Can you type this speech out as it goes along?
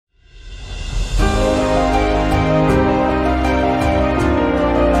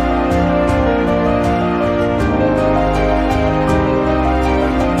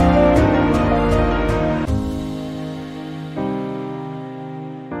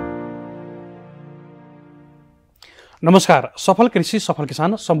नमस्कार। सफल कृषि सफल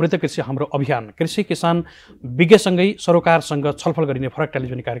किसान समृद्ध कृषि हाम्रो अभियान कृषि किसान विज्ञसँगै सरोकारसँग छलफल गरिने फरक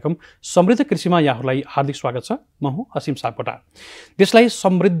टेलिभिजन कार्यक्रम समृद्ध कृषिमा यहाँहरूलाई हार्दिक स्वागत छ। म हुँ असीम सापकोटा। देशलाई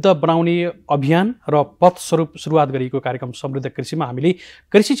समृद्ध बनाउने अभियान र पथ स्वरूप सुरुवात गरिएको कार्यक्रम समृद्ध कृषिमा हामीले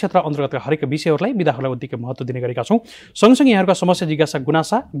कृषि क्षेत्र अन्तर्गतका हरेक विषयहरूलाई विधाहरूलाई उत्तिकै महत्त्व दिने गरेका छौँ। सँगसँगै यहाँहरूका समस्या जिज्ञासा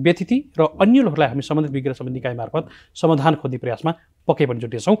गुनासा व्यथिति र अन्यहरूलाई हामी सम्बन्धित विज्ञ सम्बन्धी निकाय मार्फत समाधान खोज्ने प्रयासमा पक्कै पनि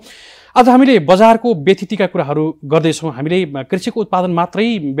जुटेछौँ। आज हामीले बजारको व्यथितिका कुराहरू गर्दैछौँ। हामीले कृषिको उत्पादन मात्रै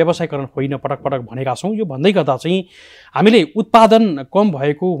व्यवसायीकरण होइन पटक पटक भनेका छौँ। यो भन्दै गर्दा चाहिँ हामीले उत्पादन कम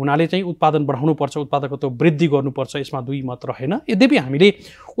भएको हुनाले चाहिँ उत्पादन बढाउनुपर्छ, उत्पादकत्व वृद्धि गर्नुपर्छ, यसमा दुई मत रहेन। यद्यपि हामीले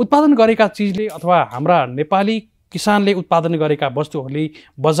उत्पादन गरेका चिजले अथवा हाम्रा नेपाली किसानले उत्पादन गरेका वस्तुहरूले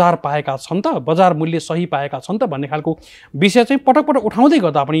बजार पाएका छन् त, बजार मूल्य सही पाएका छन् त भन्ने खालको विषय चाहिँ पटक पटक उठाउँदै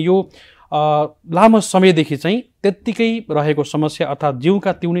गर्दा पनि यो लामो समयदेखि चाहिँ त्यत्तिकै रहेको समस्या अर्थात्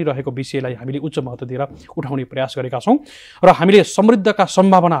जिउका तिउनै रहेको विषयलाई हामीले उच्च महत्त्व दिएर उठाउने प्रयास गरेका छौँ र हामीले समृद्धका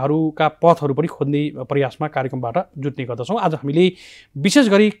सम्भावनाहरूका पथहरू पनि खोज्ने प्रयासमा कार्यक्रमबाट जुट्ने गर्दछौँ। आज हामीले विशेष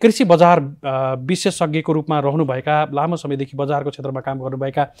गरी कृषि बजार विशेषज्ञको रूपमा रहनुभएका लामो समयदेखि बजारको क्षेत्रमा काम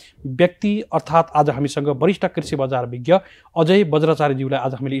गर्नुभएका व्यक्ति अर्थात् आज हामीसँग वरिष्ठ कृषि बजार विज्ञ अजय बज्राचार्यज्यूलाई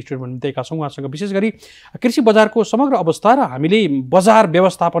आज हामीले स्टुडियोमा निम्तेका छौँ। उहाँसँग विशेष गरी कृषि बजारको समग्र अवस्था र हामीले बजार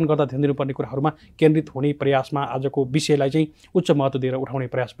व्यवस्थापन गर्दा ध्यान दिनुपर्ने कुराहरूमा केन्द्रित हुने प्रयासमा आजको विषयलाई चाहिँ उच्च महत्त्व दिएर उठाउने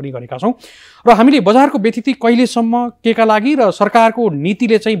प्रयास पनि गरेका छौँ। र हामीले बजारको व्यथिति कहिलेसम्म केका लागि र सरकारको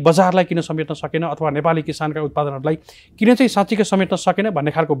नीतिले चाहिँ बजारलाई किन समेट्न सकेन अथवा नेपाली किसानका उत्पादनहरूलाई किन चाहिँ साँच्चीकै समेट्न सकेन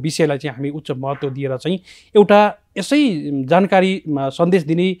भन्ने खालको विषयलाई चाहिँ हामी उच्च महत्त्व दिएर चाहिँ एउटा यसै जानकारी सन्देश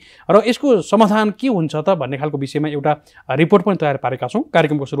दिने र यसको समाधान के हुन्छ त भन्ने खालको विषयमा एउटा रिपोर्ट पनि तयार पारेका छौँ।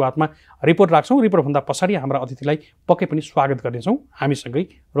 कार्यक्रमको सुरुवातमा रिपोर्ट राख्छौँ। रिपोर्टभन्दा पछाडि हाम्रा अतिथिलाई पक्कै पनि स्वागत गर्नेछौँ। हामीसँगै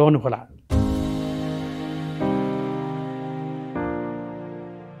रहनुहोला।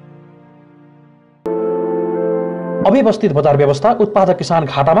 अव्यवस्थित बजार व्यवस्था, उत्पादक किसान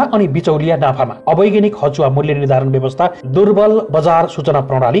घाटामा अनि बिचौलिया नाफामा, अवैज्ञानिक हचुवा मूल्य निर्धारण व्यवस्था, दुर्बल बजार सूचना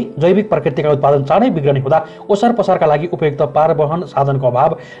प्रणाली, जैविक प्रकृतिका उत्पादन चाँडै बिग्रने हुँदा ओसार पसारका लागि उपयुक्त पारवहन साधनको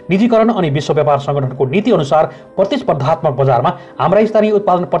अभाव, निजीकरण अनि विश्व व्यापार संगठनको नीति अनुसार प्रतिस्पर्धात्मक बजारमा हाम्रा स्थानीय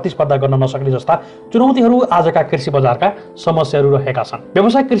उत्पादन प्रतिस्पर्धा गर्न नसक्ने जस्ता चुनौतीहरू आजका कृषि बजारका समस्याहरू रहेका छन्।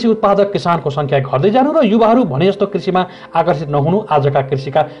 व्यावसायिक कृषि उत्पादक किसानको संख्या घट्दै जानु र युवाहरू भने जस्तो कृषिमा आकर्षित नहुनु आजका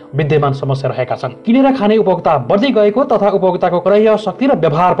कृषिका विद्यमान समस्या रहेका छन्। किनेर खाने उपभोक्ता बढ्दै गएको तथा उपभोक्ताको क्रय शक्ति र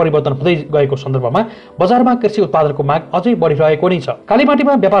व्यवहार परिवर्तन हुँदै गएको सन्दर्भमा बजारमा कृषि उत्पादनको माग अझै बढिरहेको नै छ।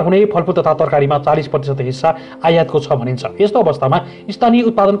 कालीमाटीमा व्यापार हुने फलफुल तथा तरकारीमा 40% हिस्सा आयातको छ भनिन्छ। यस्तो अवस्थामा स्थानीय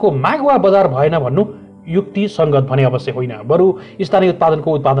उत्पादनको माग वा बजार भएन भन्नु युक्ति संगत भने अवश्य होइन। बरु स्थानीय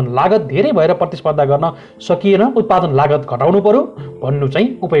उत्पादनको उत्पादन लागत धेरै भएर प्रतिस्पर्धा गर्न सकिएन, उत्पादन लागत घटाउनु पर्यो भन्नु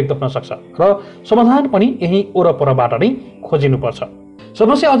चाहिँ उपयुक्त हुन सक्छ र समाधान पनि यही ओरपरबाट नै खोजिनुपर्छ।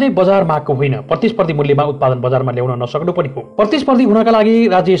 समस्या अझै बजार मागको होइन, प्रतिस्पर्धी मूल्यमा उत्पादन बजारमा ल्याउन नसक्नु पनि हो। प्रतिस्पर्धी हुनका लागि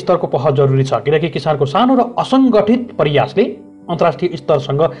राज्य स्तरको पहल जरुरी छ, किनकि किसानको सानो र असङ्गठित प्रयासले अन्तर्राष्ट्रिय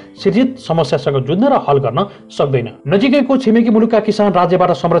स्तरसँग सृजित समस्यासँग जुझ्न र हल गर्न सक्दैन। नजिकैको छिमेकी मुलुकका किसान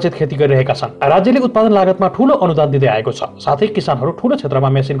राज्यबाट संरक्षित खेती गरिरहेका छन्। राज्यले उत्पादन लागतमा ठूलो अनुदान दिँदै आएको छ, साथै किसानहरू ठूलो क्षेत्रमा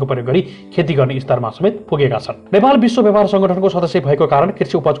मेसिनको प्रयोग गरी खेती गर्ने स्तरमा समेत पुगेका छन्। नेपाल विश्व व्यापार संगठनको सदस्य भएको कारण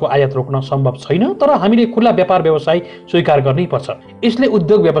कृषि उपजको आयात रोक्न सम्भव छैन, तर हामीले खुला व्यापार व्यवसाय स्वीकार गर्नै पर्छ। यसले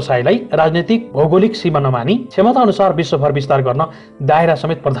उद्योग व्यवसायलाई राजनीतिक भौगोलिक सीमा नमानी क्षमता अनुसार विश्वभर विस्तार गर्न दायरा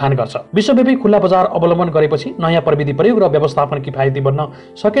समेत प्रदान गर्छ। विश्वव्यापी खुला बजार अवलम्बन गरेपछि नयाँ प्रविधि प्रयोग र व्यवस्थापन किफायती बन्न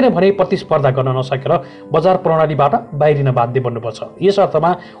सकेन भने प्रतिस्पर्धा गर्न नसकेर बजार प्रणालीबाट बाहिरिन बाध्य बन्नुपर्छ। यस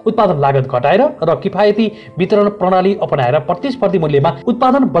अर्थमा उत्पादन लागत घटाएर र किफायती वितरण प्रणाली अपनाएर प्रतिस्पर्धी मूल्यमा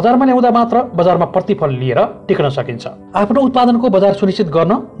उत्पादन बजारमा ल्याउँदा मात्र बजारमा प्रतिफल लिएर टिक्न सकिन्छ। आफ्नो उत्पादनको बजार सुनिश्चित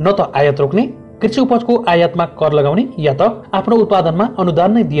गर्न न त आयात रोक्ने, कृषि उपजको आयातमा कर लगाउने या त आफ्नो उत्पादनमा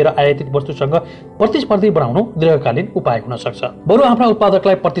अनुदान नै दिएर आयातित वस्तुसँग प्रतिस्पर्धी बनाउनु दीर्घकालीन उपाय हुन सक्छ। बरु आफ्ना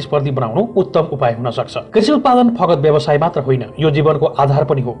उत्पादकलाई प्रतिस्पर्धी बनाउनु उत्तम उपाय हुन सक्छ। कृषि उत्पादन फगत व्यवसाय मात्र होइन, यो जीवनको आधार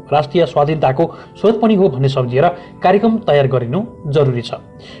पनि हो, राष्ट्रिय स्वाधीनताको स्रोत पनि हो भन्ने सम्झिएर कार्यक्रम तयार गरिनु जरुरी छ।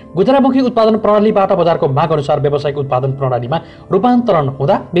 गुजरामुखी उत्पादन प्रणालीबाट बजारको माग अनुसार व्यावसायिक उत्पादन प्रणालीमा रूपान्तरण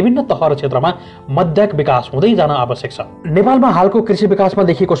हुँदा विभिन्न तह र क्षेत्रमा मध्यक विकास हुँदै जान आवश्यक छ। नेपालमा हालको कृषि विकासमा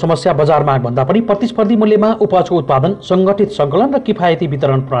देखिएको समस्या बजार माग भन्दा पनि प्रतिस्पर्धी मूल्यमा उपजको उत्पादन, संगठित सङ्कलन र किफायती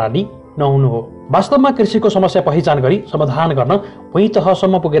वितरण प्रणाली नहुनु हो। वास्तवमा कृषिको समस्या पहिचान गरी समाधान गर्न भुइँ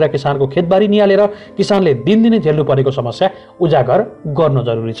तहसम्म पुगेर किसानको खेतबारी निहालेर किसानले दिनदिनै झेल्नु परेको समस्या उजागर गर्न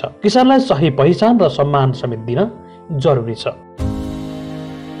जरुरी छ। किसानलाई सही पहिचान र सम्मान समेत दिन जरुरी छ।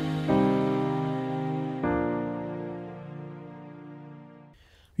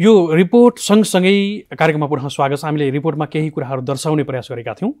 यो रिपोर्ट सँगसँगै कार्यक्रममा पुनः स्वागत छ। हामीले रिपोर्टमा केही कुराहरू दर्शाउने प्रयास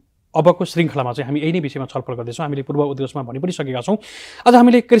गरेका थियौँ। अबको श्रृङ्खलामा चाहिँ हामी यही नै विषयमा छलफल गर्दैछौँ। हामीले पूर्व उद्देश्यमा भनि पनि सकेका छौँ। आज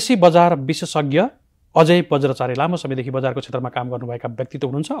हामीले कृषि बजार विशेषज्ञ अजय बज्राचार्य लामो समयदेखि बजारको क्षेत्रमा काम गर्नुभएका व्यक्तित्व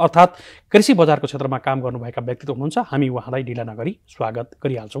हुनुहुन्छ, अर्थात् कृषि बजारको क्षेत्रमा काम गर्नुभएका व्यक्तित्व हुनुहुन्छ। हामी उहाँलाई ढिला नगरी स्वागत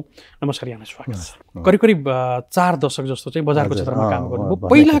गरिहाल्छौँ। नमस्कार, यहाँलाई स्वागत छ। करिब करिब 4 दशक जस्तो चाहिँ बजारको क्षेत्रमा काम गर्नुभयो।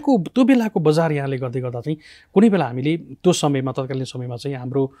 पहिलाको त्यो बेलाको बजार यहाँले गर्दै गर्दा चाहिँ कुनै बेला हामीले त्यो समयमा तत्कालीन समयमा चाहिँ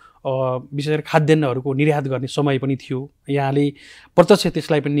हाम्रो विशेष गरी खाद्यान्नहरूको निर्यात गर्ने समय पनि थियो। यहाँले प्रत्यक्ष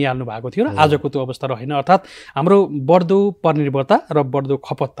त्यसलाई पनि निहाल्नु भएको थियो र आजको त्यो अवस्था रहेन। अर्थात् हाम्रो बढ्दो परनिर्भरता र बढ्दो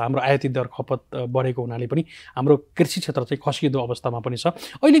खपत, हाम्रो आयातित दर खपत बढेको हुनाले पनि हाम्रो कृषि क्षेत्र चाहिँ खस्किँदो अवस्थामा पनि छ।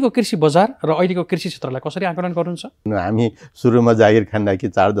 अहिलेको कृषि बजार र अहिलेको कृषि क्षेत्रलाई कसरी आकलन गर्नुहुन्छ? हामी सुरुमा जागिर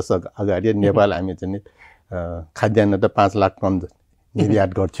खाँदाखेरि 4 दशक अगाडि नेपाल हामी चाहिँ खाद्यान्न त 5 लाख टन निर्यात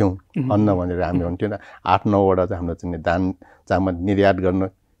गर्थ्यौँ अन्न भनेर हामी हुन्थ्यो न। 8-9 वटा चाहिँ हाम्रो चाहिँ धान चामल निर्यात गर्न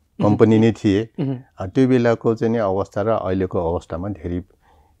कम्पनी नै थिए। त्यो बेलाको चाहिँ अवस्था र अहिलेको अवस्थामा धेरै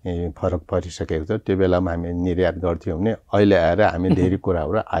फरक परिसकेको छ। त्यो बेलामा हामी निर्यात गर्थ्यौँ भने अहिले आएर हामी धेरै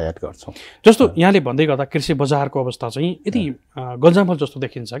कुराहरू आयात गर्छौँ। जस्तो यहाँले भन्दै गर्दा कृषि बजारको अवस्था चाहिँ यति गन्जामल जस्तो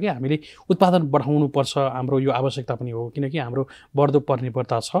देखिन्छ कि हामीले उत्पादन बढाउनुपर्छ, हाम्रो यो आवश्यकता पनि हो। किनकि हाम्रो बढ्दो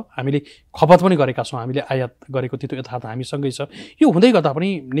परनिर्भरता छ, हामीले खपत पनि गरेका छौँ, हामीले आयात गरेको त्यो यथार्थ हामीसँगै छ। यो हुँदै गर्दा पनि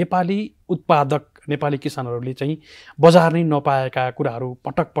नेपाली उत्पादक, नेपाली किसानहरूले चाहिँ बजार नै नपाएका कुराहरू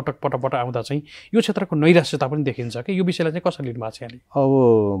पटक पटक आउँदा चाहिँ यो क्षेत्रको नैराश्यता पनि देखिन्छ कि यो विषयलाई चाहिँ कसरी लिनु भएको छ यहाँले? अब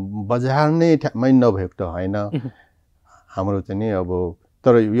बजार नै ठ्याम्मै नभएको त होइन हाम्रो चाहिँ अब,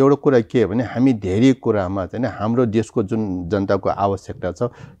 तर एउटा कुरा के हो भने हामी धेरै कुरामा चाहिँ हाम्रो देशको जुन जनताको आवश्यकता छ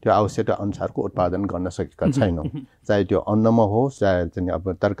त्यो आवश्यकता अनुसारको उत्पादन गर्न सकेका छैनौँ। चाहे त्यो अन्नमा होस्, चाहे चाहिँ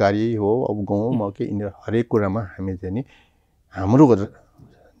अब तरकारी हो, अब गहुँ मकै, यिनीहरू हरेक कुरामा हामी चाहिँ हाम्रो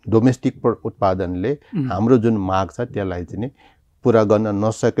डोमेस्टिक उत्पादनले हाम्रो जुन माग छ त्यसलाई चाहिँ पुरा गर्न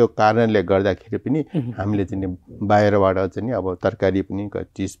नसकेको कारणले गर्दाखेरि पनि हामीले चाहिँ बाहिरबाट चाहिँ अब तरकारी पनि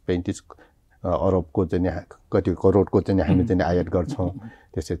 30-35 अरबको चाहिँ कति करोडको चाहिँ हामी चाहिँ आयात गर्छौँ।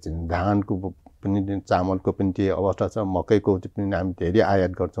 त्यसै चाहिँ धानको पनि, चामलको पनि त्यही अवस्था छ, मकैको पनि हामी धेरै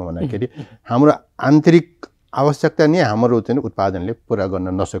आयात गर्छौँ भन्दाखेरि हाम्रो आन्तरिक आवश्यकता नै हाम्रो चाहिँ उत्पादनले पुरा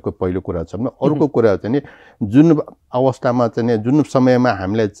गर्न नसकेको पहिलो कुरा छ। अर्को कुरा चाहिँ जुन अवस्थामा चाहिँ जुन समयमा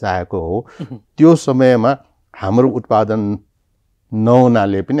हामीलाई चाहेको हो त्यो समयमा हाम्रो उत्पादन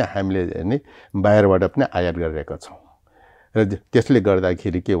नहुनाले पनि हामीले नि बाहिरबाट पनि आयात गरिरहेका छौँ र त्यसले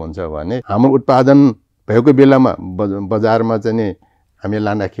गर्दाखेरि के हुन्छ भने हाम्रो उत्पादन भएको बेलामा बजारमा चाहिँ हामी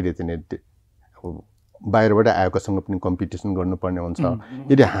लाँदाखेरि चाहिँ बाहिरबाट आएकोसँग पनि कम्पिटिसन गर्नुपर्ने हुन्छ।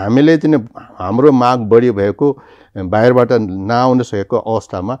 यदि हामीले चाहिँ हाम्रो माग बढी भएको बाहिरबाट नआउन सकेको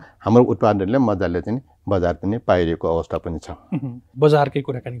अवस्थामा हाम्रो उत्पादनले मजाले चाहिँ बजार पनि पाइरहेको अवस्था पनि छ। बजारकै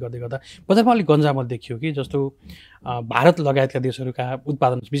कुराकानी गर्दै गर्दा बजारमा अलिक गन्जामल देखियो कि जस्तो भारत लगायतका देशहरूका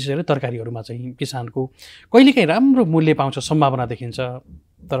उत्पादन विशेष गरी तरकारीहरूमा चाहिँ किसानको कहिलेकाहीँ राम्रो मूल्य पाउँछ, सम्भावना देखिन्छ,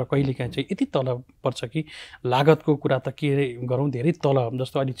 तर कहिलेकाहीँ चाहिँ यति तल पर्छ कि लागतको कुरा त के गरौँ, धेरै तल।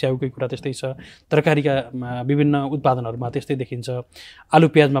 जस्तो अहिले च्याउकै कुरा त्यस्तै छ, तरकारीका विभिन्न उत्पादनहरूमा त्यस्तै देखिन्छ, आलु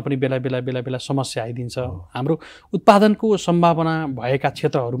प्याजमा पनि बेला बेला समस्या आइदिन्छ। हाम्रो उत्पादनको सम्भावना भएका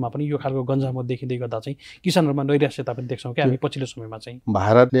क्षेत्रहरूमा पनि यो खालको गन्जामत देखिँदै गर्दा चाहिँ किसानहरूमा नैराश्यता पनि देख्छौँ कि हामी पछिल्लो समयमा चाहिँ।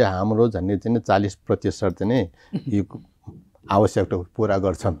 भारतले हाम्रो झन्डै चाहिँ 40% चाहिँ यो आवश्यकता पुरा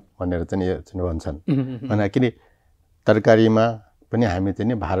गर्छन् भनेर चाहिँ भन्छन्। किन तरकारीमा पनि हामी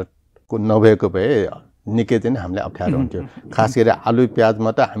चाहिँ भारतको नभएको भए निकै चाहिँ हामीलाई अप्ठ्यारो हुन्थ्यो। खास गरी आलु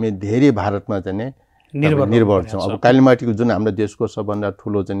प्याजमा त हामी धेरै भारतमा चाहिँ निर्भर छौँ। अब कालीमाटीको जुन हाम्रो देशको सबभन्दा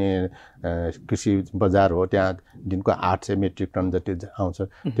ठुलो चाहिँ कृषि बजार हो, त्यहाँ दिनको 800 मेट्रिक टन जति आउँछ,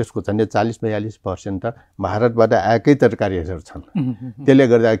 त्यसको झन्डै 40-42% त भारतबाट आएकै तरकारीहरू छन्। त्यसले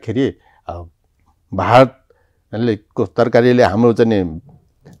गर्दाखेरि भारतले तरकारीले हाम्रो चाहिँ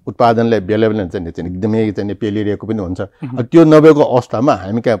उत्पादनलाई बेला चाहिँ एकदमै चाहिँ पेलिरहेको पनि हुन्छ। त्यो नभएको अवस्थामा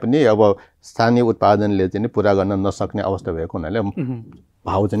हामी कहाँ पनि अब स्थानीय उत्पादनले चाहिँ पुरा गर्न नसक्ने अवस्था भएको हुनाले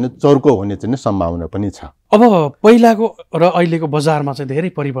भाउ चाहिँ चर्को हुने चाहिँ सम्भावना पनि छ। अब पहिलाको र अहिलेको बजारमा चाहिँ धेरै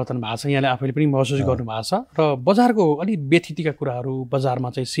परिवर्तन भएको छ, यहाँले आफैले पनि महसुस गर्नुभएको छ। र बजारको अलि व्यथितिका कुराहरू, बजारमा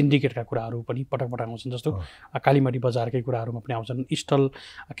चाहिँ सिन्डिकेटका कुराहरू पनि पटक आउँछन्। जस्तो कालीमाटी बजारकै कुराहरूमा पनि आउँछन्। स्टल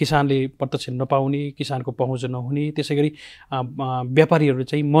किसानले प्रत्यक्ष नपाउने, किसानको पहुँच नहुने, त्यसै गरी व्यापारीहरू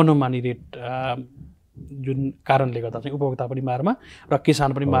चाहिँ मनोमानी रेट जुन कारणले गर्दा चाहिँ उपभोक्ता पनि मारमा र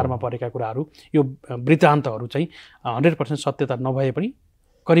किसान पनि मारमा परेका कुराहरू, यो वृत्तान्तहरू चाहिँ 100% सत्यता नभए पनि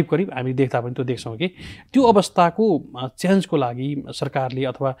करिब हामी देख्दा पनि त्यो देख्छौँ कि त्यो अवस्थाको चेन्जको लागि सरकारले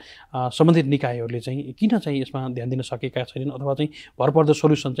अथवा सम्बन्धित निकायहरूले चाहिँ किन चाहिँ यसमा ध्यान दिन सकेका छैनन् अथवा चाहिँ भरपर्दो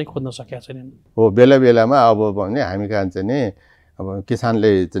सोल्युसन चाहिँ खोज्न सकेका छैनन्? हो, बेलामा अब भने हामी कहाँ चाहिँ नि अब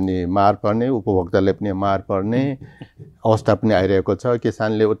किसानले चाहिँ मार पर्ने, उपभोक्ताले पनि मार पर्ने अवस्था पनि आइरहेको छ।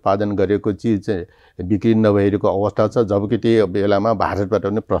 किसानले उत्पादन गरेको चिज चाहिँ बिक्री नभइरहेको अवस्था छ, जबकि त्यो बेलामा भारतबाट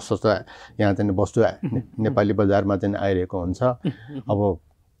पनि प्रशस्त यहाँ चाहिँ वस्तु नेपाली बजारमा चाहिँ आइरहेको हुन्छ। अब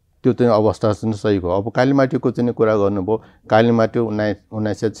त्यो चाहिँ अवस्था चाहिँ सही हो। अब कालीमाटीको चाहिँ कुरा गर्नुभयो, कालीमाटी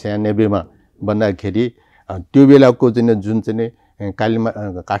 1996 मा भन्दाखेरि त्यो बेलाको चाहिँ जुन चाहिँ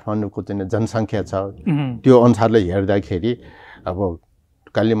काठमाडौँको चाहिँ जनसङ्ख्या छ त्यो अनुसारले हेर्दाखेरि अब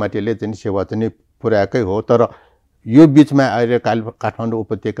कालीमाटीले चाहिँ सेवा चाहिँ पुर्याएकै हो। तर यो बिचमा अहिले काठमाडौँ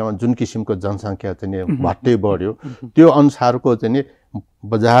उपत्यकामा जुन किसिमको जनसङ्ख्या चाहिँ भट्टै बढ्यो त्यो अनुसारको चाहिँ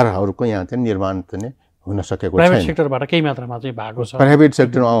बजारहरूको यहाँ चाहिँ निर्माण चाहिँ हुन सकेको छैन। प्राइभेट सेक्टरबाट केही मात्रामा चाहिँ भएको छ। प्राइभेट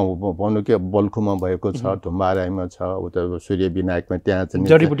सेक्टरमा भन्नु के बल्खुमा भएको छ, धुम्बाराईमा छ, उता सूर्य विनायकमा त्यहाँ चाहिँ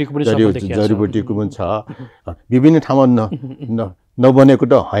जडीबुटीको पनि छ। विभिन्न ठाउँमा नबनेको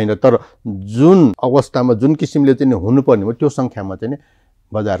त होइन, तर जुन अवस्थामा जुन किसिमले चाहिँ हुनुपर्ने हो त्यो सङ्ख्यामा चाहिँ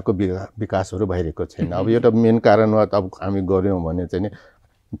बजारको विकासहरू भइरहेको छैन। अब एउटा मेन कारणमा त अब हामी गऱ्यौँ भने चाहिँ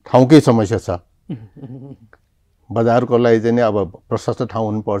ठाउँकै समस्या छ। बजारको लागि चाहिँ अब प्रशस्त ठाउँ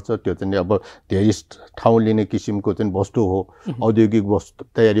हुनुपर्छ। त्यो चाहिँ अब धेरै ठाउँ लिने किसिमको चाहिँ वस्तु हो। औद्योगिक वस्तु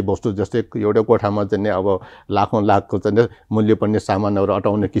तयारी वस्तु जस्तै एउटा कोठामा चाहिँ अब लाखौँ लाखको चाहिँ मूल्य पर्ने सामानहरू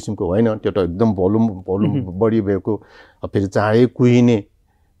अटाउने किसिमको होइन। त्यो त एकदम भोल्युम बढी भएको, फेरि चाँडै कुहिने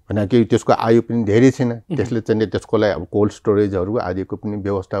कि त्यसको आयु पनि धेरै छैन। त्यसले चाहिँ त्यसको लागि अब कोल्ड स्टोरेजहरू आदिको पनि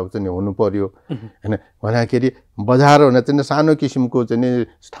व्यवस्था चाहिँ हुनु पर्यो होइन। भन्दाखेरि बजार हुन चाहिँ सानो किसिमको चाहिँ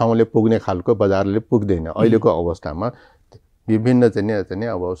ठाउँले पुग्ने खालको बजारले पुग्दैन। अहिलेको अवस्थामा विभिन्न चाहिँ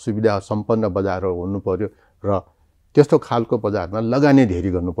अब सुविधा सम्पन्न बजारहरू हुनु पर्यो र त्यस्तो खालको बजारमा लगानी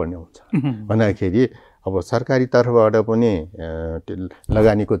धेरै गर्नुपर्ने हुन्छ। भन्दाखेरि अब सरकारी तर्फबाट पनि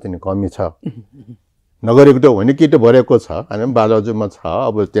लगानीको चाहिँ कमी छ। नगरेको त होइन कि त भरेको छ होइन, बालाजुमा छ,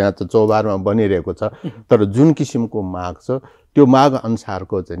 अब त्यहाँ त चौबारमा बनिरहेको छ। तर जुन किसिमको माग छ त्यो माग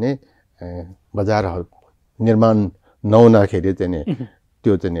अनुसारको चाहिँ बजारहरू निर्माण नहुँदाखेरि चाहिँ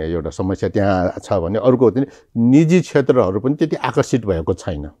त्यो चाहिँ एउटा समस्या त्यहाँ छ भने अर्को चाहिँ निजी क्षेत्रहरू पनि त्यति आकर्षित भएको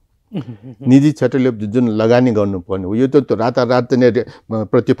छैन। निजी क्षेत्रले जुन लगानी गर्नुपर्ने हो यो त रातारात चाहिँ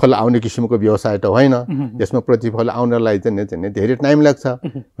प्रतिफल आउने किसिमको व्यवसाय त होइन। यसमा प्रतिफल आउनलाई चाहिँ धेरै टाइम लाग्छ।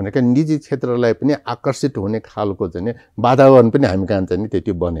 भनेको निजी क्षेत्रलाई पनि आकर्षित हुने खालको चाहिँ वातावरण पनि हामी कहाँ चाहिँ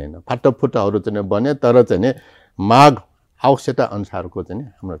त्यति बनेन। फाटाफुट्टाहरू चाहिँ बने तर चाहिँ माग आवश्यकता अनुसारको चाहिँ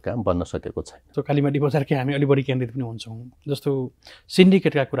हाम्रो काम बन्न सकेको छैन। त्यो कालीमाटी बजारकै हामी अलि बढी केन्द्रित पनि हुन्छौँ। जस्तो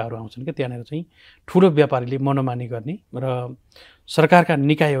सिन्डिकेटका कुराहरू आउँछन् कि त्यहाँनिर चाहिँ ठुलो व्यापारीले मनोमानी गर्ने र सरकारका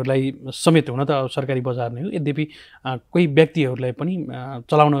निकायहरूलाई समेत, हुन त सरकारी बजार नै हो, यद्यपि कोही व्यक्तिहरूलाई पनि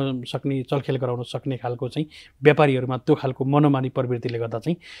चलाउन सक्ने, चलखेल गराउन सक्ने खालको चाहिँ व्यापारीहरूमा त्यो खालको मनोमानी प्रवृत्तिले गर्दा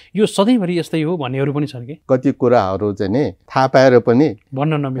चाहिँ यो सधैँभरि यस्तै हो भन्नेहरू पनि छन् कि कति कुराहरू चाहिँ नि थाहा पाएर पनि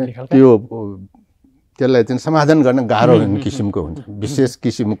भन्न नमिल्ने खालको त्यसलाई चाहिँ समाधान गर्न गाह्रो हुने किसिमको हुन्छ। विशेष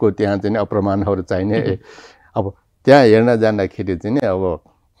किसिमको त्यहाँ चाहिँ अप्रमाणहरू चाहिने। अब त्यहाँ हेर्न जाँदाखेरि चाहिँ नि अब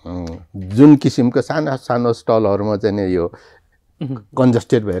जुन किसिमको साना सानो स्टलहरूमा चाहिँ नि यो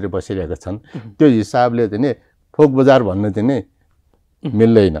कन्जस्टेड भएर बसिरहेका छन् त्यो हिसाबले चाहिँ नि थोक बजार भन्नु चाहिँ नि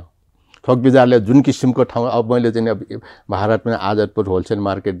मिल्दैन। थोक बजारले जुन किसिमको ठाउँ, अब मैले चाहिँ अब भारतमा आजादपुर होलसेल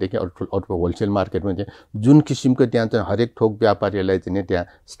मार्केटदेखि अरू होलसेल मार्केटमा चाहिँ जुन किसिमको त्यहाँ चाहिँ हरेक थोक व्यापारीलाई चाहिँ त्यहाँ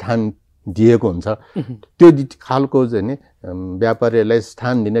स्थान दिएको हुन्छ त्यो खालको चाहिँ नि व्यापारीलाई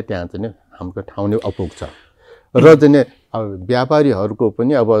स्थान दिने त्यहाँ चाहिँ हाम्रो ठाउँ नै अपुग छ। र चाहिँ अब व्यापारीहरूको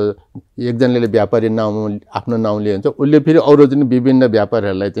पनि अब एकजनाले व्यापारी नाउँ आफ्नो नाउँ लिन्छ, उसले फेरि अरू चाहिँ विभिन्न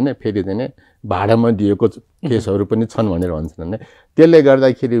व्यापारीहरूलाई चाहिँ फेरि चाहिँ भाडामा दिएको केसहरू पनि छन् भनेर भन्छन् होइन। त्यसले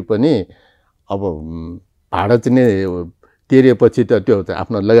गर्दाखेरि पनि अब भाडा चाहिँ तिरेपछि त त्यो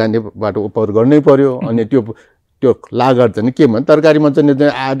आफ्नो लगानीबाट उपर गर्नै पर्यो। अनि त्यो लागत चाहिँ के भन्छ तरकारीमा चाहिँ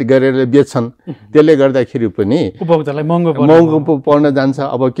आड गरेर बेच्छन्। त्यसले गर्दाखेरि पनि उपभोक्तालाई महँगो पर्न जान्छ।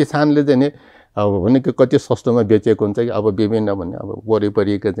 अब किसानले चाहिँ अब भनेको कति सस्तोमा बेचेको हुन्छ कि अब विभिन्न भने अब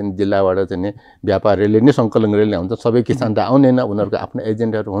वरिपरिका चाहिँ जिल्लाबाट चाहिँ व्यापारीले नै सङ्कलन गरेर ल्याउँछ। सबै किसान त आउँदैन, उनीहरूको आफ्नो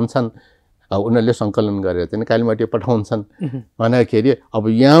एजेन्टहरू हुन्छन्, उनीहरूले सङ्कलन गरेर चाहिँ कालीमाटी पठाउँछन्। भन्दाखेरि अब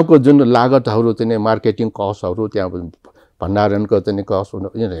यहाँको जुन लागतहरू चाहिँ मार्केटिङ कस्टहरू, त्यहाँ भण्डारणको चाहिँ कस्ट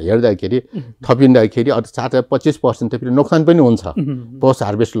हेर्दाखेरि थपिँदाखेरि 25% फेरि नोक्सान पनि हुन्छ पोस्ट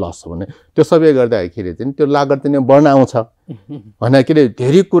हार्भेस्ट लस भने। त्यो सबै गर्दाखेरि चाहिँ त्यो लागत चाहिँ बढ्न आउँछ। भन्दाखेरि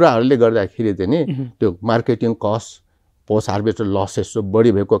धेरै कुराहरूले गर्दाखेरि चाहिँ त्यो marketing cost post harvest losses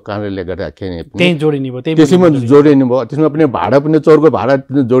बढी भएको कारणले गर्दाखेरि त्यसैमा जोडिने भयो। त्यसमा पनि भाडा पनि चोरको भाडा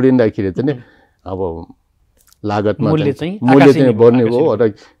जोडिँदाखेरि चाहिँ अब लागतमा मूल्य चाहिँ बढ्ने हो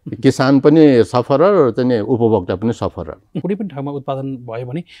र किसान पनि सफर र चाहिँ उपभोक्ता पनि सफर। कुनै पनि ठाउँमा उत्पादन भयो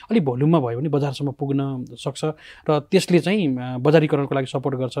भने अलिक भोल्युममा भयो भने बजारसम्म पुग्न सक्छ र त्यसले चाहिँ बजारीकरणको लागि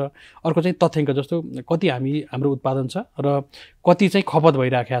सपोर्ट गर्छ। अर्को चाहिँ तथ्याङ्क जस्तो कति हाम्रो उत्पादन छ र कति चाहिँ खपत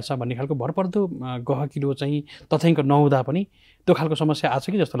भइराखेको छ भन्ने खालको भरपर्दो गहकिलो चाहिँ तथ्याङ्क नहुँदा पनि त्यो खालको समस्या आछ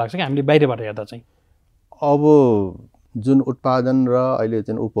कि जस्तो लाग्छ कि हामीले बाहिरबाट हेर्दा चाहिँ। अब जुन उत्पादन र अहिले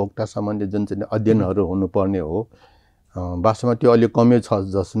चाहिँ उपभोक्ता सम्बन्धी जुन चाहिँ अध्ययनहरू हुनुपर्ने हो वास्तवमा त्यो अलि कमै छ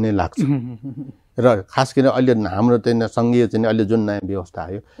जस्तो नै लाग्छ र खास गरी अहिले हाम्रो चाहिँ सङ्घीय चाहिँ अहिले जुन नयाँ व्यवस्था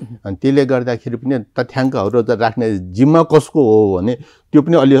आयो अनि त्यसले गर्दाखेरि पनि तथ्याङ्कहरू त राख्ने जिम्मा कसको हो भने त्यो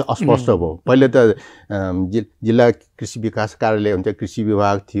पनि अलि अस्पष्ट भयो। पहिले त जिल्ला कृषि विकास कार्यालय हुन्छ, कृषि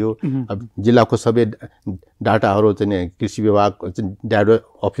विभाग थियो, अब जिल्लाको सबै डाटाहरू चाहिँ कृषि विभाग डाटा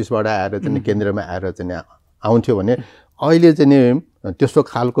अफिसबाट आएर चाहिँ केन्द्रमा आएर चाहिँ आउँथ्यो भने अहिले चाहिँ त्यस्तो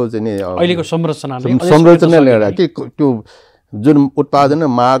खालको चाहिँ अहिलेको संरचना ल्याएर कि त्यो जुन उत्पादन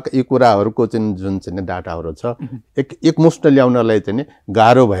माग यी कुराहरूको चाहिँ जुन चाहिँ डाटाहरू छ एकमुष्ट ल्याउनलाई चाहिँ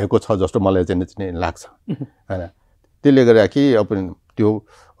गाह्रो भएको छ जस्तो मलाई चाहिँ लाग्छ हैन। त्यसले गर्दा कि अब त्यो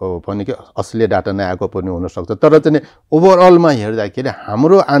भनेको असली डाटा नआएको पनि हुनसक्छ, तर चाहिँ ओभरअलमा हेर्दाखेरि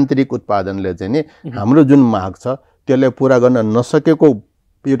हाम्रो आन्तरिक उत्पादनले चाहिँ हाम्रो जुन माग छ त्यसलाई पुरा गर्न नसकेको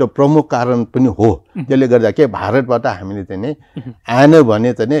एउटा प्रमुख कारण पनि हो। त्यसले गर्दा के भारतबाट हामीले चाहिँ आएन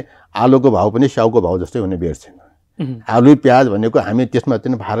भने चाहिँ आलुको भाउ पनि स्याउको भाउ जस्तै हुने बेर छैन। आलु प्याज भनेको हामी त्यसमा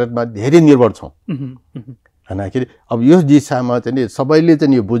चाहिँ भारतमा धेरै निर्भर छौँ हैन। अब यो दिशामा चाहिँ सबैले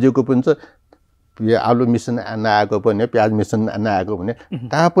चाहिँ यो बुझेको पनि छ, यो आलु मिसन नआएको पनि प्याज मिसन नआएको भने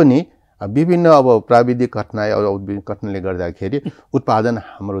तापनि विभिन्न अब प्राविधिक घटनाले गर्दाखेरि उत्पादन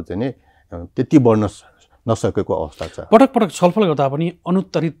हाम्रो चाहिँ त्यति बढ्न नसकेको अवस्था छ। पटक पटक छलफल गर्दा पनि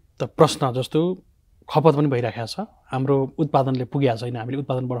अनुत्तरित प्रश्न जस्तो खपत पनि भइरहेको छ, हाम्रो उत्पादनले पुगेको छैन, हामीले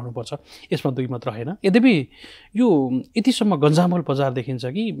उत्पादन बढाउनुपर्छ, यसमा दुई मत रहेन। यद्यपि यो यतिसम्म गन्जामल बजार देखिन्छ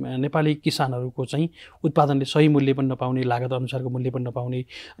कि नेपाली किसानहरूको चाहिँ उत्पादनले सही मूल्य पनि नपाउने, लागत अनुसारको मूल्य पनि नपाउने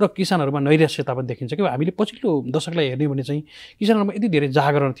र किसानहरूमा नैराश्यता पनि देखिन्छ कि हामीले पछिल्लो दशकलाई हेर्ने भने चाहिँ किसानहरूमा यति धेरै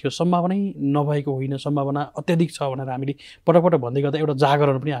जागरण थियो, सम्भावनै नभएको होइन, सम्भावना अत्याधिक छ भनेर हामीले पटक पटक भन्दै गर्दा एउटा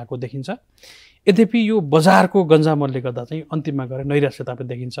जागरण पनि आएको देखिन्छ। यद्यपि यो बजारको गन्जामलले गर्दा चाहिँ अन्तिममा गएर नैराश्यता पनि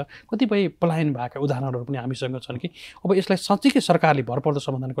देखिन्छ। कतिपय पलायन भएका उदाहरणहरू पनि हामीसँग छन् कि अब यसलाई साँच्चीकै सरकारले भरपर्दो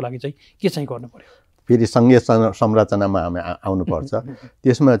समाधानको लागि चाहिँ के चाहिँ गर्नु पर्यो? फेरि सङ्घीय संरचनामा हामी आउनुपर्छ।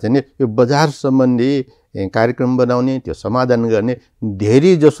 त्यसमा चाहिँ यो बजार सम्बन्धी कार्यक्रम बनाउने, त्यो समाधान गर्ने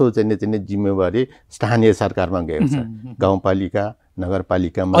धेरै जसो चाहिँ जिम्मेवारी स्थानीय सरकारमा गएको छ। गाउँपालिका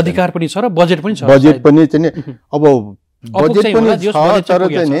नगरपालिकामा अधिकार पनि छ र बजेट पनि छ। बजेट पनि चाहिँ अब बजेट पनि छ, तर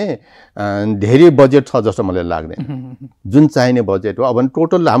चाहिँ धेरै बजेट छ जस्तो मलाई लाग्दैन जुन चाहिने बजेट हो। अब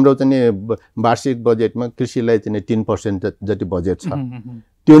टोटल हाम्रो चाहिँ वार्षिक बजेटमा कृषिलाई चाहिँ 3% जति बजेट छ,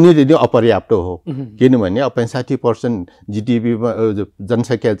 त्यो नै अपर्याप्त हो। किनभने अब 65% जिडिपीमा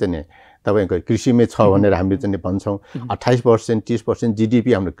जनसङ्ख्या चाहिँ तपाईँको कृषिमै छ भनेर हामीले चाहिँ भन्छौँ। 28% 30%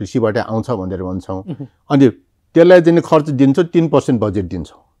 जिडिपी हाम्रो कृषिबाट आउँछ भनेर भन्छौँ। अनि त्यसलाई चाहिँ खर्च दिन्छौँ, 3% बजेट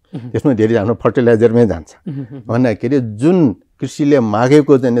दिन्छौँ, त्यसमा धेरै हाम्रो फर्टिलाइजरमै जान्छ। भन्दाखेरि जुन कृषिले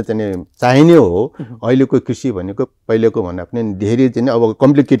मागेको चाहिँ चाहिने हो, अहिलेको कृषि भनेको पहिलेको भन्दा पनि धेरै चाहिँ अब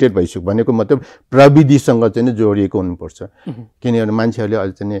कम्प्लिकेटेड भइसक्यो। भनेको मतलब प्रविधिसँग चाहिँ जोडिएको हुनुपर्छ। किनभने मान्छेहरूले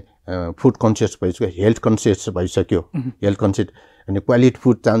अहिले चाहिँ फुड कन्सियस भइसक्यो, हेल्थ कन्सियस भइसक्यो। हेल्थ कन्सियस अनि क्वालिटी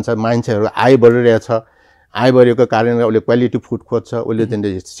फुड चाहन्छ। मान्छेहरू आय बढिरहेछ, आय बढेको कारणले उसले क्वालिटी फुड खोज्छ, उसले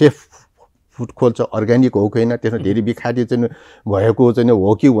चाहिँ सेफ फुड खोज्छ, अर्ग्यानिक हो कि होइन, त्यसमा धेरै बिखारी चाहिँ भएको चाहिँ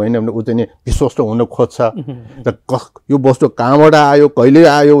हो कि होइन भने ऊ चाहिँ विश्वस्त हुन खोज्छ। र यो वस्तु कहाँबाट आयो, कहिले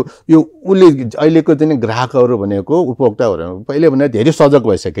आयो, यो उसले अहिलेको चाहिँ ग्राहकहरू भनेको उपभोक्ताहरू पहिले भने धेरै सजग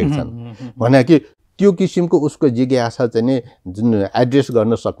भइसकेका छन्। भने कि त्यो किसिमको उसको जिज्ञासा चाहिँ जुन एड्रेस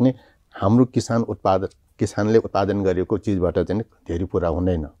गर्न सक्ने हाम्रो किसानले उत्पादन गरेको चिजबाट चाहिँ धेरै पुरा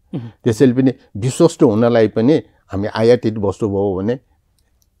हुँदैन। त्यसैले पनि विश्वस्त हुनलाई पनि हामी आयातित वस्तु भयो भने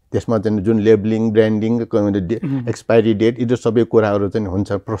त्यसमा चाहिँ जुन लेबलिङ, ब्रान्डिङ, एक्सपायरी डेट यी सबै कुराहरू चाहिँ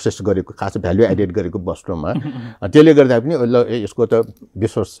हुन्छ प्रोसेस गरेको, खास भ्यालु एडेड गरेको वस्तुमा। त्यसले गर्दा पनि यसको त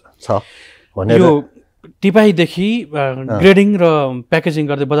विश्वास छ भनेर यो टिपाईदेखि ग्रेडिङ र प्याकेजिङ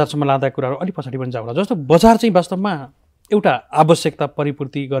गर्दै बजारसम्म लाँदा कुराहरू अलिक पछाडि पनि जाउँला। जस्तो बजार चाहिँ वास्तवमा एउटा आवश्यकता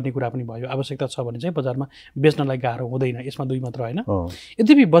परिपूर्ति गर्ने कुरा पनि भयो। आवश्यकता छ भने चाहिँ बजारमा बेच्नलाई गाह्रो हुँदैन, यसमा दुई मात्र होइन।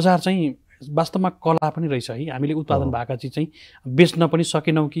 यद्यपि बजार चाहिँ वास्तवमा कला पनि रहेछ है। हामीले उत्पादन भएका चिज चाहिँ बेच्न पनि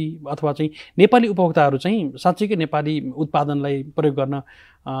सकेनौँ कि अथवा चाहिँ नेपाली उपभोक्ताहरू चाहिँ साँच्चैकै नेपाली उत्पादनलाई प्रयोग गर्न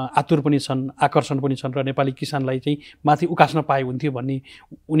आतुर पनि छन्, आकर्षण पनि छन् र नेपाली किसानलाई चाहिँ माथि उकास्न पाए हुन्थ्यो भन्ने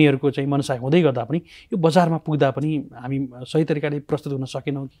उनीहरूको चाहिँ मनसाय हुँदै गर्दा पनि यो बजारमा पुग्दा पनि हामी सही तरिकाले प्रस्तुत हुन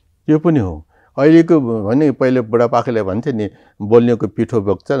सकेनौँ कि? यो पनि हो। अहिलेको भने पहिले बुढापाकाले भन्थे नि, बोल्नेको पिठो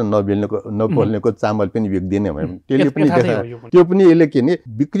बोक्छ र नबोल्नेको चामल पनि बिग्दिने भयो। त्यसले पनि त्यो पनि यसले के नि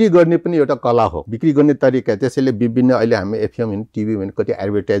बिक्री गर्ने पनि एउटा कला हो, बिक्री गर्ने तरिका। त्यसैले विभिन्न अहिले हामी एफएम टिभी भने कति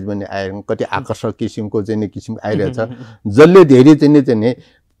एडभर्टाइजमेन्ट आएर कति आकर्षक किसिमको चाहिँ किसिम आइरहेछ, जसले धेरै चाहिँ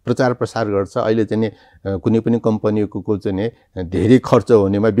प्रचार प्रसार गर्छ। अहिले चाहिँ कुनै पनि कम्पनीको चाहिँ धेरै खर्च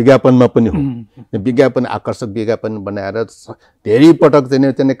हुनेमा विज्ञापनमा पनि हो। विज्ञापन आकर्षक विज्ञापन बनाएर धेरै पटक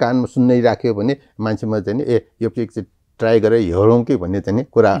चाहिँ कानमा सुन्नै राख्यो भने मान्छेमा चाहिँ यो ट्राई गरेर हेरौँ कि भन्ने चाहिँ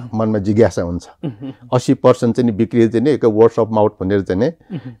कुरा मनमा जिज्ञासा हुन्छ। 80% चाहिँ बिक्री चाहिँ वर्ड अफ माउथ भनेर चाहिँ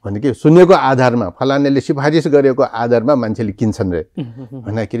भने कि सुनेको आधारमा फलानाले सिफारिस गरेको आधारमा मान्छेले किन्छन् रे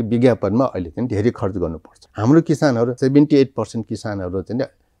भन्दाखेरि विज्ञापनमा अहिले चाहिँ धेरै खर्च गर्नुपर्छ। हाम्रो किसानहरू 78% किसानहरू चाहिँ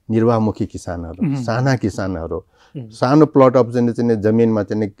निर्वाहमुखी किसानहरू, साना किसानहरू, सानो प्लट अफ चाहिँ जमिनमा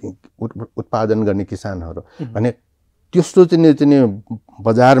चाहिँ उत्पादन गर्ने किसानहरू भने त्यस्तो चाहिँ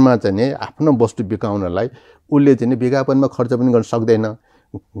बजारमा चाहिँ आफ्नो वस्तु बिकाउनलाई उसले चाहिँ विज्ञापनमा खर्च पनि गर्न सक्दैन।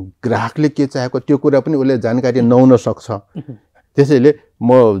 ग्राहकले के चाहेको त्यो कुरा पनि उसले जानकारी नहुन सक्छ। त्यसैले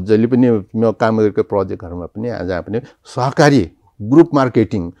म जहिले पनि म काम गरेको प्रोजेक्टहरूमा पनि जहाँ पनि सहकारी ग्रुप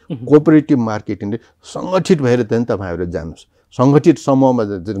मार्केटिङ, कोअपरेटिभ मार्केटिङले सङ्गठित भएर चाहिँ तपाईँहरू जानुहोस्। सङ्गठित समूहमा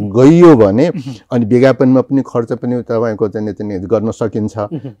गइयो भने अनि विज्ञापनमा पनि खर्च पनि तपाईँको चाहिँ गर्न सकिन्छ।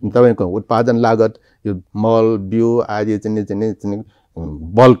 तपाईँको उत्पादन लागत यो मल बिउ आदि चाहिँ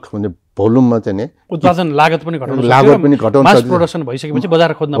बल्क भने भोल्युममा चाहिँ उत्पादन लागत पनि घटाउन मास प्रोडक्सन भइसकेपछि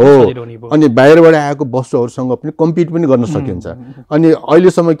बजार खोज्न सजिलो हुने भयो। अनि बाहिरबाट आएको वस्तुहरूसँग पनि कम्पिट पनि गर्न सकिन्छ। अनि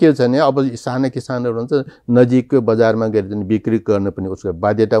अहिलेसम्म के छ भने अब साना किसानहरू हुन्छ नजिकको बजारमा गएर बिक्री गर्न पनि उसको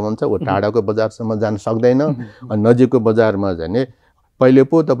बाध्यता हुन्छ। ऊ टाढाको बजारसम्म जान सक्दैन। अनि नजिकको बजारमा चाहिँ पहिले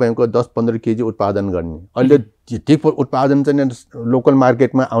पो तपाईँको 10-15 केजी उत्पादन गर्ने, अहिले ठिक उत्पादन चाहिँ लोकल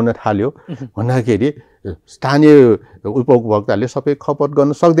मार्केटमा आउन थाल्यो भन्दाखेरि स्थानीय उपभोक्ताले सबै खपत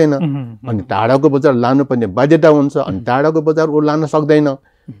गर्न सक्दैन। अनि टाढाको बजार लानुपर्ने बाध्यता हुन्छ। अनि टाढाको बजार ऊ लान सक्दैन,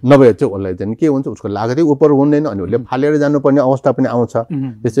 नभए चाहिँ उसलाई चाहिँ के हुन्छ, उसको लागतै उपर हुँदैन। अनि उसले फालेर जानुपर्ने अवस्था पनि आउँछ।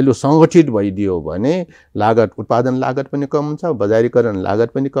 त्यसैले सङ्गठित भइदियो भने लागत, उत्पादन लागत पनि कम हुन्छ, बजारीकरण लागत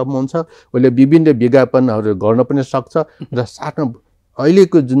पनि कम हुन्छ। उसले विभिन्न विज्ञापनहरू गर्न पनि सक्छ। र साथमा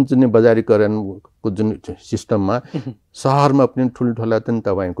अहिलेको जुन चाहिँ बजारीकरणको जुन सिस्टममा सहरमा पनि ठुल्ठुला चाहिँ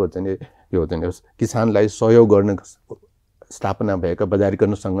तपाईँको चाहिँ यो चाहिँ किसानलाई सहयोग गर्न स्थापना भएका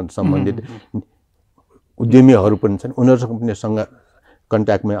बजारीकरणसँग सम्बन्धित उद्यमीहरू पनि छन्। उनीहरूसँग पनि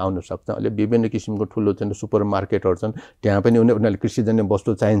कन्ट्याक्टमा आउन सक्छ। अहिले विभिन्न किसिमको ठुलो चाहिँ सुपर मार्केटहरू छन्, त्यहाँ पनि उनीहरूले कृषिजन्य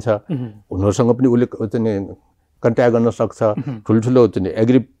वस्तु चाहिन्छ, उनीहरूसँग पनि उसले चाहिँ कन्ट्याक्ट गर्न सक्छ। ठुल्ठुलो चाहिँ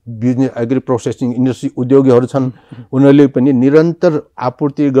एग्री प्रोसेसिङ इन्डस्ट्री उद्योगीहरू छन्, उनीहरूले पनि निरन्तर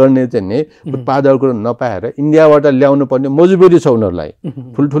आपूर्ति गर्ने चाहिँ उत्पादकहरू नपाएर इन्डियाबाट ल्याउनु पर्ने मजबुरी छ उनीहरूलाई।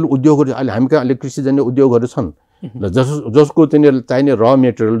 ठुल्ठुलो उद्योगहरू अहिले हामी कहाँ अहिले कृषिजन्य उद्योगहरू छन् र जसको चाहिँ चाहिने र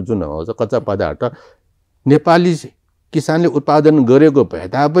मेटेरियल जुन हो कच्चा पदार्थ नेपाली किसानले उत्पादन गरेको भए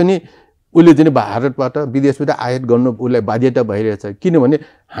तापनि उसले चाहिँ भारतबाट विदेशबाट आयात गर्नु उसलाई बाध्यता भइरहेछ। किनभने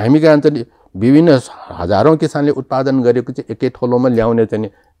हामी कहाँ चाहिँ विभिन्न हजारौँ किसानले उत्पादन गरेको चाहिँ एकै थलोमा ल्याउने चाहिँ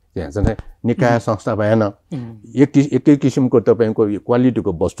त्यहाँ चाहिँ निकाय संस्था भएन। एकै किसिमको तपाईँको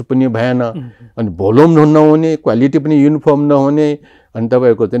क्वालिटीको वस्तु पनि भएन। अनि भोल्युम नहुने, क्वालिटी पनि युनिफर्म नहुने, अनि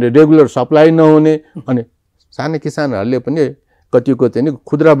तपाईँको चाहिँ रेगुलर सप्लाई नहुने। अनि साना किसानहरूले पनि कतिको चाहिँ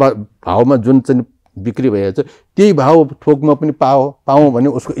खुद्रा भावमा जुन चाहिँ बिक्री भइरहेछ त्यही भाव थोकमा पनि पाऊँ भने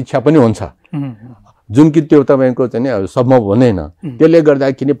उसको इच्छा पनि हुन्छ, जुन कि त्यो तपाईँको चाहिँ सम्भव हुँदैन। त्यसले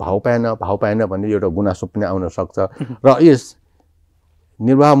गर्दा किन भाव पाएन भन्ने एउटा गुनासो पनि आउन सक्छ। र यस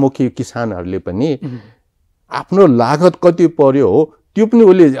निर्वाहमुखी किसानहरूले पनि आफ्नो लागत कति पर्यो हो त्यो पनि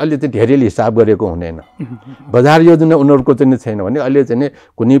उसले अहिले चाहिँ धेरैले हिसाब गरेको हुँदैन। बजार योजना उनीहरूको चाहिँ छैन भने अहिले चाहिँ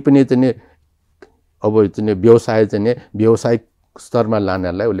कुनै पनि चाहिँ अब चाहिँ व्यवसायिक स्तरमा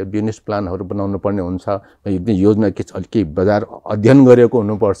लानलाई उसले बिजनेस प्लानहरू बनाउनु पर्ने हुन्छ। योजना केही बजार अध्ययन गरेको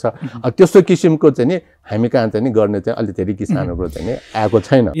हुनुपर्छ। त्यस्तो किसिमको चाहिँ हामी कहाँ चाहिँ गर्ने चाहिँ अलि धेरै किसानहरू चाहिँ आएको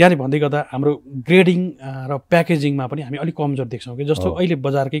छैन। यहाँले भन्दै गर्दा हाम्रो ग्रेडिङ र प्याकेजिङमा पनि हामी अलिक कमजोर देख्छौँ कि जस्तो अहिले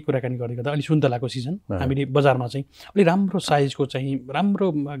बजारकै कुराकानी गर्दै गर्दा अलि सुन्तलाको सिजन हामीले बजारमा चाहिँ अलि राम्रो साइजको चाहिँ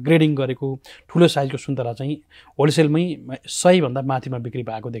राम्रो ग्रेडिङ गरेको ठुलो साइजको सुन्तला चाहिँ होलसेलमै 100 भन्दा माथिमा बिक्री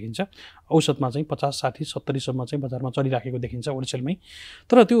भएको देखिन्छ। औसतमा चाहिँ 50, 60, 70 सम्म चाहिँ बजारमा चलिराखेको देखिन्छ होलसेलमै।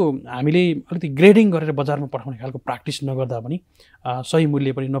 तर त्यो हामीले अलिकति ग्रेडिङ गरेर बजारमा पठाउने खालको प्र्याक्टिस नगर्दा पनि सही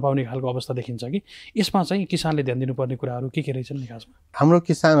मूल्य पनि नपाउने खालको अवस्था देखिन्छ कि यसमा चाहिँ किसानले ध्यान दिनुपर्ने कुराहरू के रहेछन् नि खासमा? हाम्रो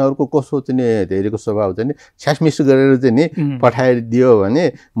किसानहरूको कस्तो चाहिँ धेरैको स्वभाव चाहिँ छ्यासमिस गरेर चाहिँ नि पठाइदियो भने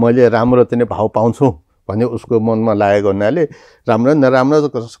मैले राम्रो चाहिँ भाउ पाउँछु भन्ने उसको मनमा लागेको हुनाले राम्रो नराम्रो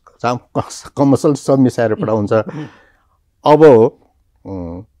कमर्सियल सब मिसाएर पठाउँछ। अब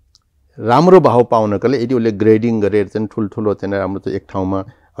राम्रो भाउ पाउनको लागि यदि उसले ग्रेडिङ गरेर चाहिँ ठुल्ठुलो चाहिँ राम्रो चाहिँ एक ठाउँमा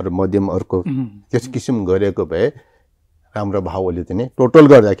अरू मध्यम अर्को त्यस किसिम गरेको भए राम्रो भाउ उसले चाहिँ टोटल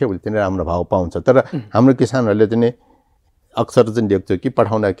गर्दाखेरि उसले चाहिँ राम्रो भाउ पाउँछ। तर हाम्रो किसानहरूले चाहिँ अक्सर चाहिँ देख्छु कि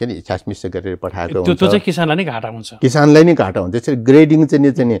पठाउँदाखेरि छ्यासमिस गरेर पठाएको हुन्छ। त्यो चाहिँ किसानलाई नै घाटा हुन्छ। किसानलाई नै घाटा हुन्छ। त्यसरी ग्रेडिङ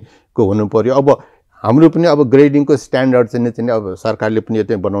चाहिँ को हुनु पर्यो। अब हाम्रो पनि अब ग्रेडिङको स्ट्यान्डर्ड चाहिँ अब सरकारले पनि यो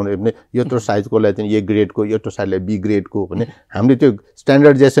चाहिँ बनाउनु भने यत्रो साइजकोलाई चाहिँ ए ग्रेडको, यत्रो साइजलाई बी ग्रेडको भने हामीले त्यो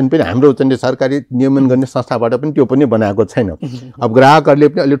स्ट्यान्डर्डाइजेसन पनि हाम्रो चाहिँ सरकारी नियमन गर्ने संस्थाबाट पनि त्यो पनि बनाएको छैन। अब ग्राहकहरूले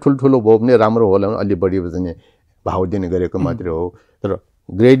पनि अलि ठुल्ठुलो भयो भने राम्रो होला भने अलि बढी चाहिँ भाउ दिने गरेको मात्रै हो। तर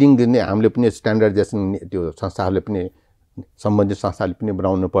ग्रेडिङ दिने हामीले पनि स्ट्यान्डर्डाइजेसन त्यो संस्थाहरूले पनि सम्बन्धित संस्थाले पनि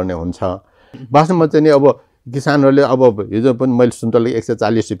बनाउनु पर्ने हुन्छ। वास्तवमा चाहिँ नि अब किसानहरूले अब हिजो पनि मैले सुन्तला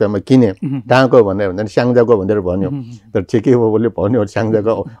 140 रुपियाँमा किने, कहाँको भनेर भन्दा स्याङ्जाको भनेर भन्यो। तर ठिकै हो, उसले भन्यो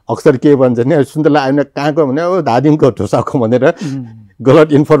स्याङ्जाको अक्सर के भन्छ नि सुन्तला आएन कहाँको भने अब धादिङको ढुसाको भनेर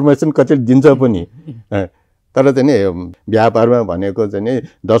गलत इन्फर्मेसन कतिले दिन्छ पनि। तर चाहिँ नि व्यापारमा भनेको चाहिँ नि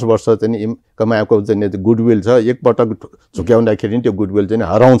 10 वर्ष चाहिँ नि कमाएको चाहिँ गुडविल छ, एकपटक झुक्याउँदाखेरि त्यो गुडविल चाहिँ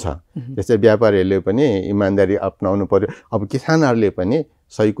हराउँछ। त्यसै व्यापारीहरूले पनि इमान्दारी अपनाउनु पर्यो। अब किसानहरूले पनि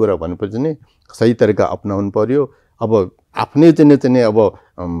सही कुरा भन्नुपर्छ नि सही तरिका अपनाउनु पर्यो। अब आफ्नै चाहिँ अब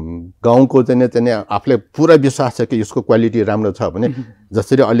गाउँको चाहिँ आफूलाई पुरा विश्वास छ कि यसको क्वालिटी राम्रो छ भने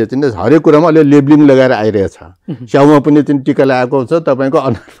जसरी अहिले चाहिँ हरेक कुरामा अहिले लेबलिङ लगाएर आइरहेछ। स्याउमा पनि चाहिँ टिका लगाएको छ, तपाईँको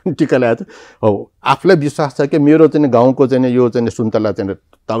अनुहार पनि टिका लगाएको छ। हो आफूलाई विश्वास छ कि मेरो चाहिँ गाउँको चाहिँ यो चाहिँ सुन्तला चाहिँ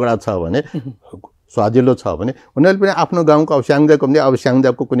तगडा छ भने स्वादिलो छ भने उनीहरूले पनि आफ्नो गाउँको अब स्याङ्जाको पनि अब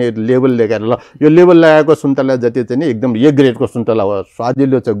स्याङ्जाको कुनै लेबल लगाएर ल यो लेबल लगाएको सुन्तला जति चाहिँ एकदम ए ग्रेडको सुन्तला हो,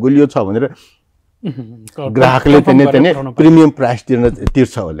 स्वादिलो छ, गुलियो छ भनेर ग्राहकले चाहिँ प्रिमियम प्राइस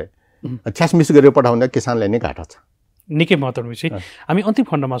तिर्छ। उसले छ्यासमिस गरेर पठाउँदा किसानलाई नै घाटा छ। निकै महत्त्वपूर्ण विषय। हामी अन्तिम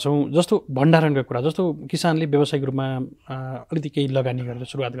खण्डमा छौँ। जस्तो भण्डारणको कुरा, जस्तो किसानले व्यावसायिक रूपमा अलिकति केही लगानी गरेर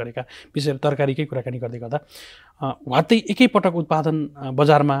सुरुवात गरेका, विशेष तरकारीकै कुराकानी गर्दै गर्दा वात्तै एकैपटक उत्पादन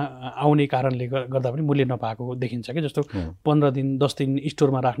बजारमा आउने कारणले गर्दा पनि मूल्य नपाएको देखिन्छ कि। जस्तो 15 दिन 10 दिन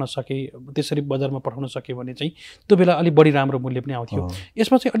स्टोरमा राख्न सके, त्यसरी बजारमा पठाउन सके भने चाहिँ त्यो बेला अलिक बढी राम्रो मूल्य पनि आउँथ्यो।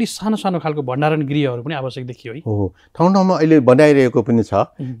 यसमा चाहिँ अलिक सानो सानो खालको भण्डारण गृहहरू पनि आवश्यक देखियो है। हो, ठाउँ ठाउँमा अहिले बनाइरहेको पनि छ।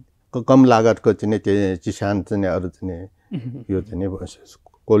 कम लागतको चाहिँ चिसान चाहिँ अरू चाहिँ यो चाहिँ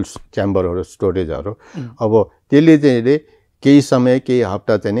कोल्ड च्याम्बरहरू स्टोरेजहरू। अब त्यसले चाहिँ केही समय केही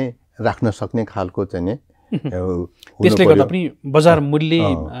हप्ता चाहिँ राख्न सक्ने खालको चाहिँ त्यसले गर्दा पनि बजार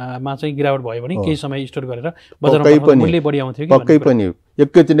मूल्यमा चाहिँ गिरावट भयो भने केही समय स्टोर गरेर बजारमा मूल्य बढी आउँथ्यो कि। पक्कै पनि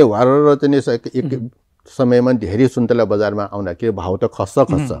एकैचोटि हरेर चाहिँ एक समयमा धेरै सुन्तला बजारमा आउँदाखेरि भाउ त खस्छ।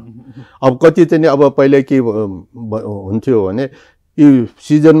 अब कति चाहिँ अब पहिला के हुन्थ्यो भने यो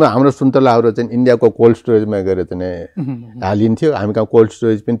सिजनमा हाम्रो सुन्तलाहरू चाहिँ इन्डियाको कोल्ड स्टोरेजमा गएर चाहिँ हालिन्थ्यो। हामी कहाँ कोल्ड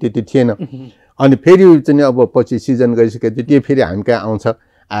स्टोरेज पनि त्यति थिएन। अनि फेरि चाहिँ अब पछि सिजन गइसकेपछि त्यो फेरि हामी कहाँ आउँछ,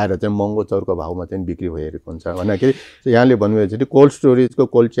 आएर चाहिँ महँगो चौरको भाउमा चाहिँ बिक्री भइरहेको हुन्छ। भन्दाखेरि यहाँले भन्नुभएको चाहिँ कोल्ड स्टोरेजको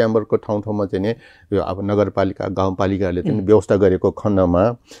कोल्ड च्याम्बरको ठाउँ ठाउँमा चाहिँ यो अब नगरपालिका गाउँपालिकाले चाहिँ व्यवस्था गरेको खण्डमा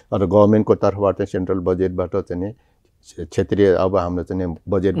र गभर्मेन्टको तर्फबाट सेन्ट्रल बजेटबाट चाहिँ क्षेत्रीय अब हाम्रो चाहिँ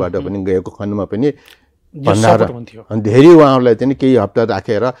बजेटबाट पनि गएको खण्डमा पनि भण्डारण अनि धेरै उहाँहरूलाई चाहिँ केही हप्ता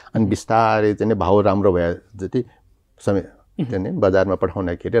राखेर अनि बिस्तारै चाहिँ भाउ राम्रो भए जति समय चाहिँ बजारमा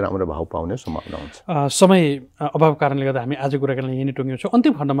पठाउँदाखेरि राम्रो भाउ पाउने सम्भावना हुन्छ। समय अभाव कारणले गर्दा हामी आज कुराकानीलाई यही नै टुङ्ग्यौँ।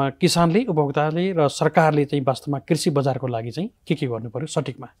 अन्तिम खण्डमा किसानले, उपभोक्ताले र सरकारले चाहिँ वास्तवमा कृषि बजारको लागि चाहिँ के गर्नु पर्यो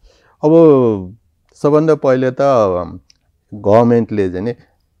सठिकमा? अब सबभन्दा पहिले त गभर्मेन्टले चाहिँ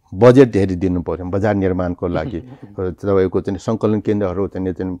बजेट धेरै दिनु पर्यो बजार निर्माणको लागि। तपाईँको चाहिँ सङ्कलन केन्द्रहरू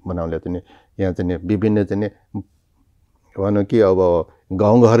चाहिँ बनाउनलाई चाहिँ यहाँ चाहिँ विभिन्न चाहिँ भनौँ कि अब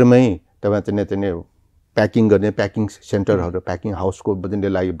गाउँघरमै तपाईँ चाहिँ प्याकिङ गर्ने प्याकिङ सेन्टरहरू, प्याकिङ हाउसको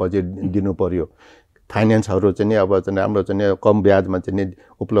लागि बजेट दिनु पर्यो। फाइनेन्सहरू चाहिँ अब चाहिँ राम्रो चाहिँ कम ब्याजमा चाहिँ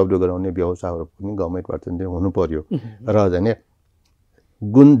उपलब्ध गराउने व्यवस्थाहरू पनि गभर्मेन्टबाट चाहिँ हुनु पर्यो। र चाहिँ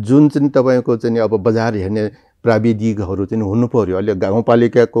जुन चाहिँ तपाईँको चाहिँ अब बजार हेर्ने प्राविधिकहरू चाहिँ हुनु पर्यो। अहिले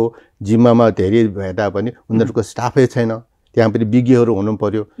गाउँपालिकाको जिम्मामा धेरै भए तापनि उनीहरूको स्टाफै छैन, त्यहाँ पनि विज्ञहरू हुनु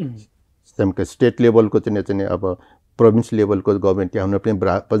पर्यो। स्टेट लेभलको चाहिँ अब प्रोभिन्स लेभलको गभर्मेन्ट त्यहाँ पनि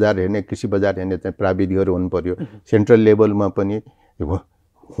बजार हेर्ने कृषि बजार हेर्ने चाहिँ प्राविधिकहरू हुनु पर्यो। सेन्ट्रल लेभलमा पनि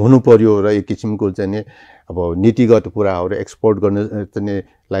हुनु पर्यो र एक किसिमको चाहिँ अब नीतिगत कुराहरू एक्सपोर्ट गर्ने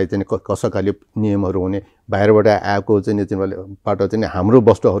चाहिँलाई चाहिँ कसो खाले नियमहरू हुने, बाहिरबाट आएको बाट चाहिँ हाम्रो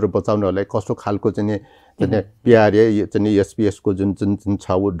वस्तुहरू बचाउनलाई कस्तो खालको चाहिँ पिआरए चाहिँ एसपिएसको जुन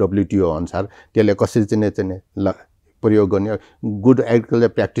छ WTO अनुसार त्यसले कसरी चाहिँ प्रयोग गर्ने, गुड एग्रिकल्चर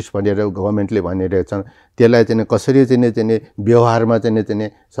प्र्याक्टिस भनेर गभर्मेन्टले भनिरहेको छ, त्यसलाई चाहिँ कसरी चाहिँ व्यवहारमा चाहिँ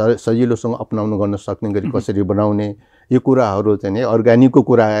सजिलोसँग अपनाउनु गर्न सक्ने गरी कसरी बनाउने, यो कुराहरू चाहिँ अर्ग्यानिकको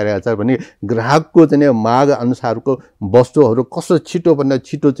कुरा आइरहेको छ भने ग्राहकको चाहिँ माग अनुसारको वस्तुहरू कसो छिटोभन्दा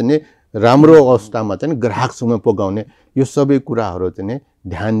छिटो चाहिँ राम्रो अवस्थामा चाहिँ ग्राहकसँग पुगाउने, यो सबै कुराहरू चाहिँ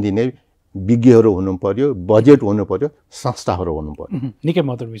ध्यान दिने विज्ञहरू हुनु पर्यो, बजेट हुनु पर्यो, संस्थाहरू हुनु पर्यो। निकै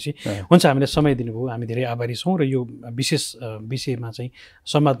महत्त्वपूर्ण विषय हुन्छ। हामीले समय दिनुभयो, हामी धेरै आभारी छौँ र यो विशेष विषयमा चाहिँ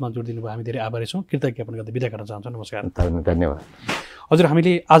संवादमा जोड दिनुभयो, हामी धेरै आभारी छौँ। कृतज्ञ ज्ञापन गर्दै बिदा गर्न चाहन्छौँ। नमस्कार। धन्यवाद। हजुर,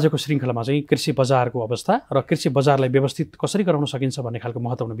 हामीले आजको श्रृङ्खलामा चाहिँ कृषि बजारको अवस्था र कृषि बजारलाई व्यवस्थित कसरी गराउन सकिन्छ भन्ने खालको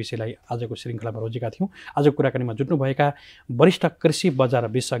महत्त्वपूर्ण विषयलाई आजको श्रृङ्खलामा रोजेका थियौँ। आजको कुराकानीमा जुट्नुभएका वरिष्ठ कृषि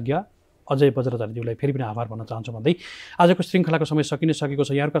बजार विशेषज्ञ अजय बज्राचार्यज्यूलाई फेरि पनि आभार भन्न चाहन्छु भन्दै आजको श्रृङ्खलाको समय सकिन सकेको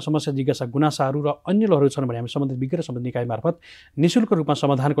छ। यहाँहरूका समस्या जिज्ञासा गुनासाहरू र अन्य लहरहरू छन् भने हामी सम्बन्धित विज्ञ र सम्बन्धित निकाय मार्फत निःशुल्क रूपमा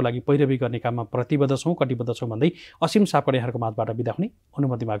समाधानको लागि पैरवी गर्ने काममा प्रतिबद्ध छौँ, कटिबद्ध छौँ भन्दै असीम सापकोटा यहाँहरूको माझबाट बिदा हुने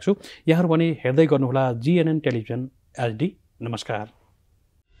अनुमति माग्छु। यहाँहरू भने हेर्दै गर्नुहोला GNN टेलिभिजन HD। नमस्कार।